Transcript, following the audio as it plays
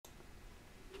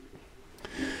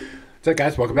What's up,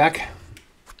 guys? Welcome back.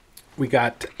 We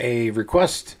got a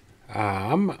request.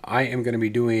 I am going to be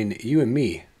doing You and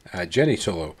Me, Jennie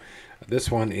solo.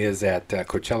 This one is at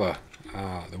Coachella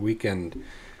the weekend.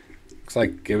 Looks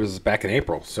like it was back in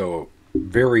April, so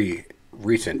very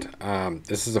recent.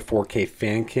 This is a 4K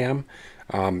fan cam,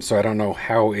 so I don't know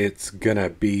how it's going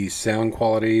to be sound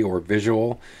quality or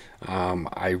visual.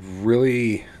 I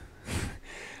really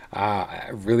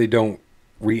don't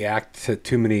react to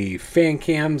too many fan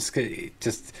cams.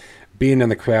 Just being in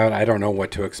the crowd, I don't know what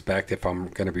to expect if I'm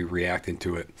going to be reacting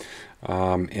to it.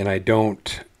 And I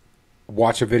don't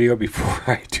watch a video before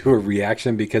I do a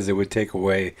reaction because it would take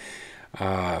away,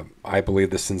 I believe,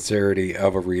 the sincerity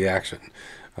of a reaction.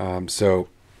 So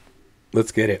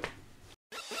let's get it.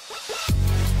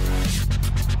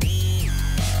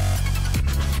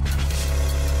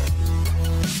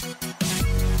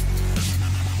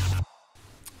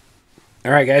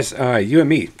 All right, guys, You and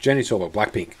Me, Jennie solo,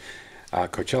 Blackpink,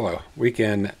 Coachella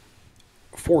weekend,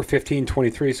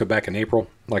 4/15/23, so back in April,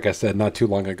 like I said, not too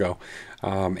long ago.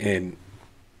 And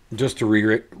just to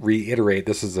reiterate,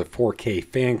 this is a 4K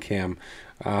fan cam.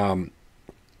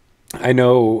 I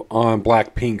know on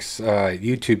Blackpink's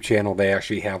YouTube channel, they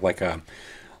actually have like a,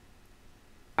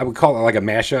 I would call it like a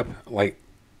mashup, like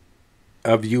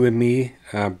of You and Me,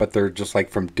 but they're just like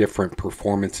from different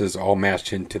performances all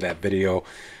mashed into that video.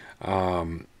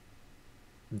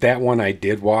 That one I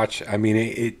did watch. I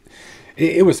mean,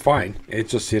 it was fine.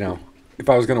 It's just, you know, if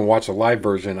I was going to watch a live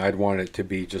version, I'd want it to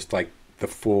be just like the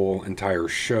full entire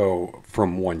show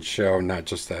from one show, not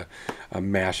just a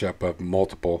mashup of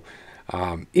multiple.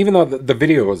 Even though the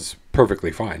video was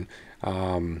perfectly fine.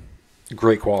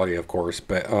 Great quality, of course.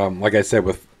 But like I said,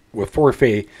 with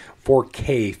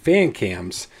 4K fan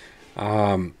cams,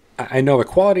 I know the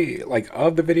quality like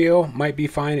of the video might be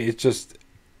fine. It's just,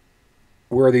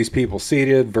 where are these people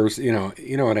seated versus, you know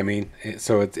what I mean?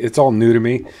 So it's all new to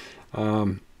me.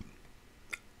 I'm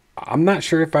not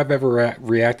sure if I've ever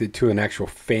reacted to an actual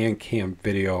fan cam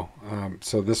video.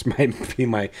 So this might be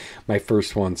my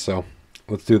first one. So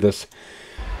let's do this.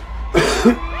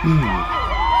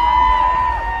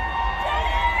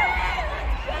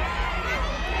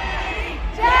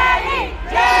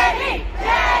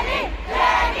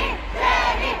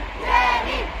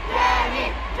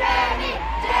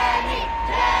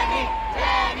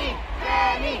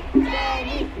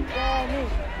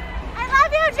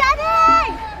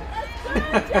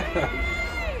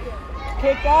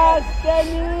 Kick ass,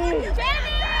 Jennie! Jennie!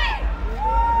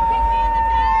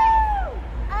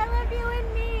 I love you and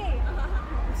me.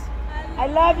 I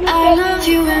love you, I love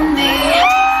you and me.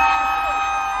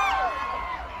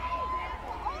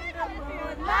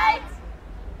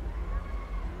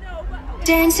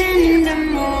 Dancing in the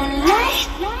moonlight.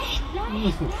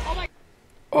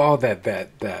 Oh,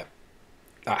 that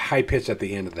high pitch at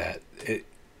the end of that.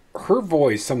 Her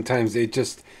voice, sometimes it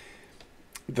just,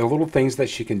 the little things that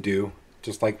she can do,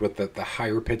 just like with the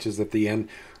higher pitches at the end,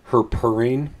 her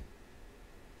purring.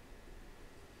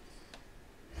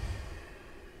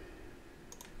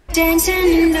 Dancing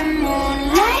in the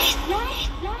moonlight.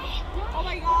 Oh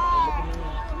my God.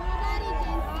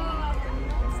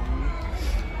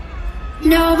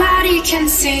 Nobody can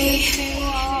see.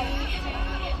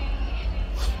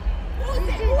 Who is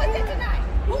it tonight?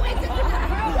 Who is it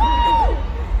tonight?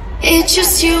 It's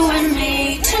just you and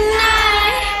me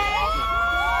tonight.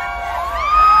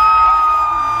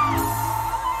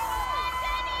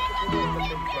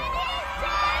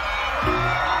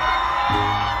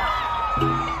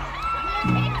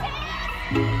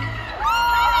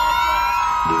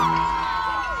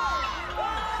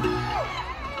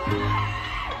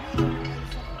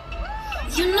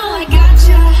 You know I got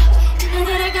ya. You know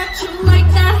that I got you like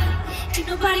that. Ain't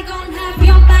nobody gonna have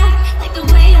your back like the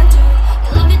way I do.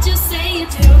 You love it, just say you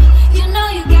do. You know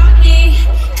you got me.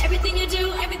 Everything you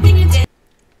do, everything you did.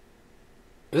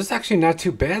 This is actually not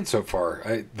too bad so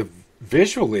far.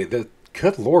 Visually,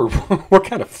 good Lord, what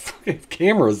kind of fucking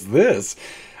camera is this?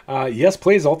 Yes,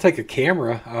 please, I'll take a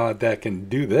camera that can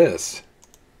do this.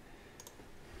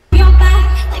 Your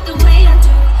back like the way I do.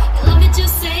 You love it,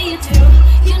 just say you do.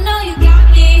 You know you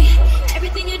got me.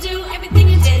 Everything you do, everything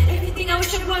you did, everything I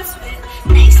wish I was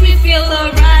with makes me feel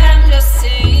alright. I'm just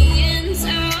saying so.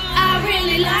 I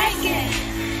really like it.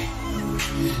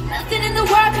 Nothing in the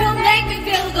world can make me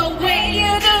feel the way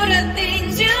you do the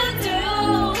things you do.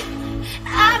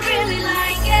 I really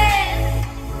like it.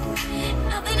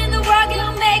 Nothing in the world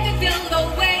can make me feel the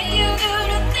way you do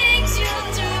the things you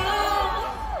do.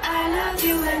 I love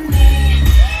you and me.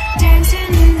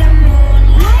 Dancing in the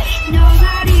moonlight.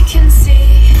 Nobody can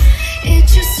see.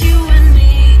 It's just you and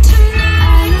me tonight.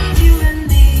 I love you and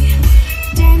me.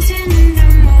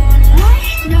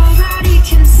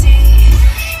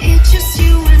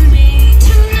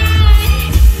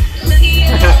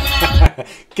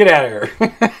 Get out of here.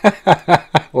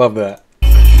 Love that.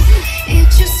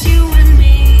 It's just you and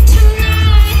me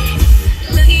tonight.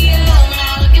 Look at you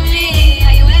now, look at me.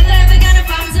 Are you ever gonna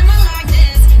find someone like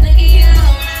this? Look at you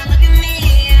now, look at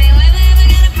me. Are you ever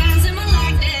gonna find someone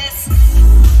like this?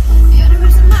 You're the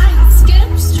reason my heart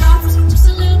skips drops. Just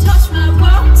a little touch, my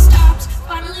world stops.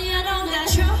 Finally, I know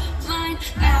that you're mine.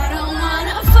 I don't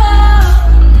wanna fall.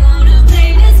 I wanna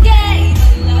play this game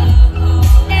of love.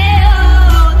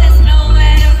 Oh, there's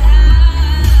nowhere to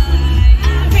hide.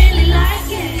 I really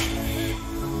like it.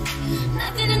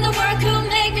 Nothing in the world could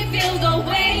make me feel the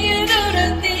way you do the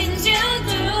things you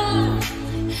do.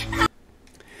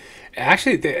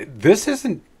 Actually, this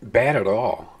isn't bad at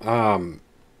all.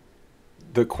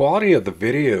 The quality of the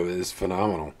video is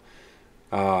phenomenal.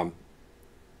 Of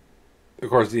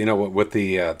course, you know, with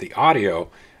the audio,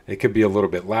 it could be a little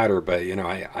bit louder, but you know,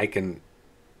 I can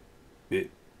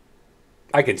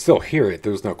still hear it.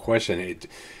 There's no question.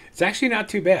 It's actually not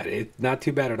too bad. It's not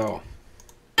too bad at all.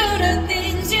 Do the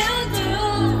things you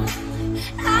do.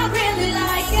 I really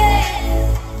like it.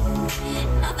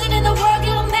 Nothing in the world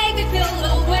can make me feel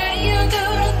the way you do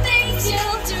the things you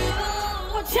do.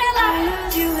 Coachella. I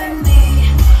love you and me,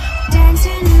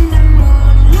 dancing in the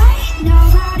moonlight.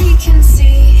 Nobody can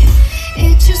see.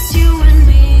 It's just you and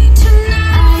me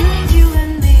tonight. I love you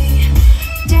and me,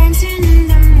 dancing in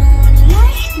the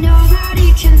moonlight.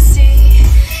 Nobody can see.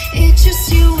 It's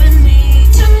just you and me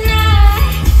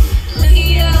tonight. Look at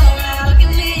you now, look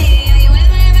at me. Are you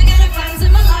ever gonna find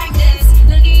someone like this?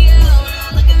 Look at you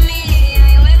now, look at me.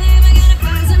 Are you ever gonna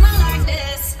find someone like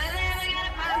this? Ever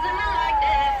gonna find someone like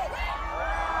this?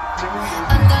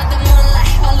 Under the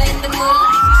moonlight, all in the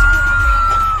moonlight.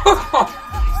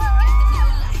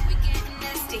 We getting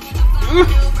nasty. I found you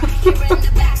right here in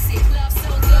the backseat. Love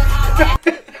so good,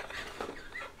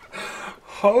 I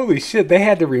Holy shit! They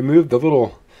had to remove the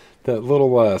little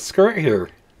skirt here.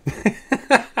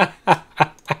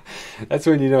 That's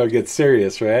when you know it gets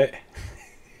serious, right?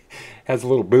 Has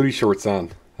little booty shorts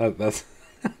on. That's.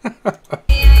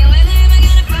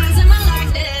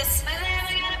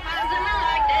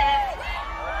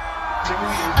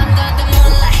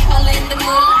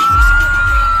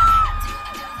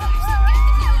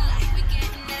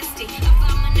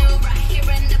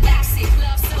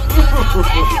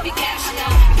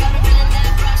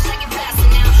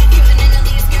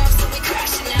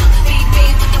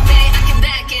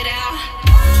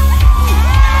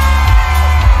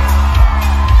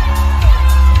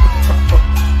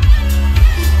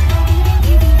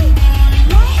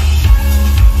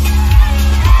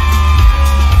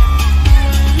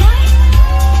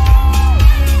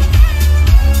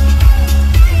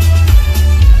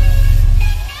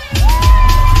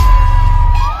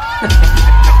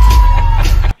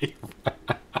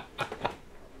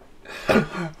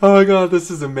 Oh my god,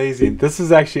 this is amazing. This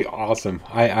is actually awesome.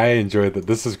 I enjoyed that.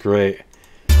 This is great.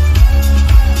 I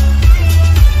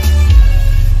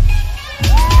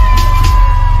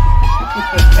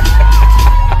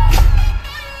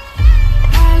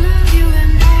love you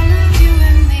and I love you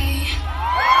and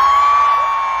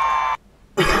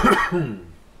me.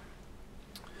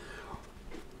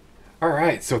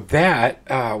 Alright, so that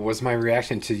was my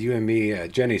reaction to You and Me,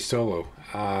 Jennie solo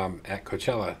at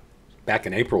Coachella back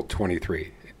in April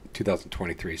 2023.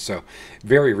 So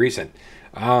very recent.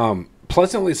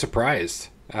 Pleasantly surprised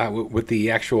with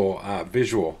the actual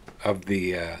visual of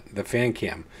the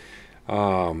FANCAM.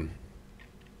 I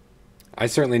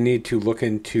certainly need to look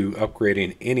into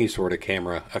upgrading any sort of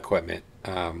camera equipment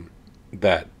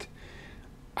that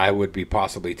I would be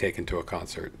possibly taking to a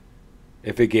concert.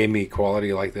 If it gave me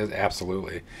quality like this,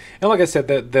 absolutely. And like I said,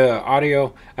 the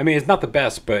audio, I mean, it's not the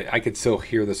best, but I could still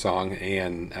hear the song.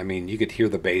 And, I mean, you could hear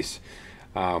the bass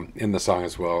in the song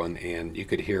as well. And you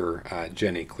could hear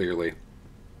Jennie clearly.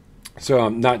 So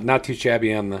not too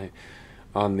shabby on the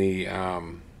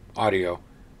audio.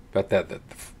 But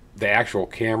the actual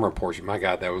camera portion, my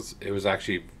God, it was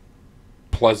actually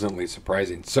pleasantly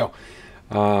surprising. So,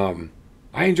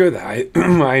 I enjoyed that.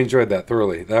 I enjoyed that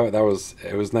thoroughly.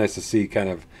 It was nice to see kind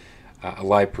of a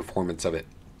live performance of it.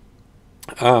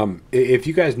 If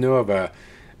you guys know of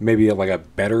maybe like a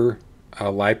better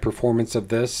live performance of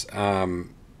this,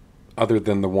 other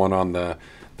than the one on the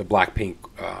Blackpink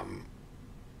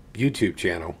YouTube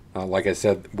channel, like I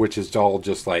said, which is all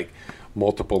just like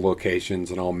multiple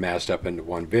locations and all mashed up into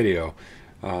one video.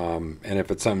 And if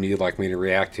it's something you'd like me to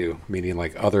react to, meaning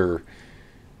like other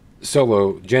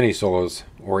Jennie solos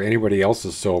or anybody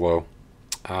else's solo,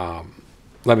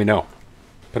 let me know.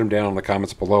 Put them down in the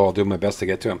comments below. I'll do my best to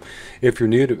get to them. If you're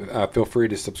new to, feel free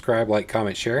to subscribe, like,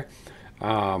 comment, share.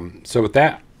 So with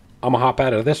that, I'm gonna hop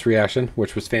out of this reaction,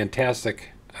 which was fantastic.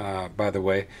 by the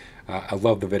way. I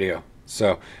love the video.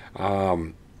 So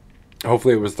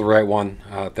hopefully it was the right one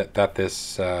that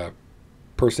this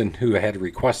person who had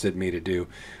requested me to do.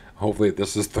 Hopefully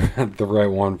this is the right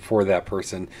one for that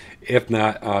person. If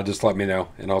not, just let me know,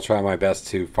 and I'll try my best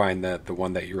to find the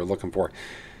one that you were looking for.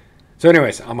 So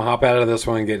anyways, I'm going to hop out of this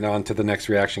one and get on to the next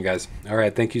reaction, guys. All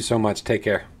right, thank you so much. Take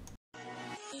care.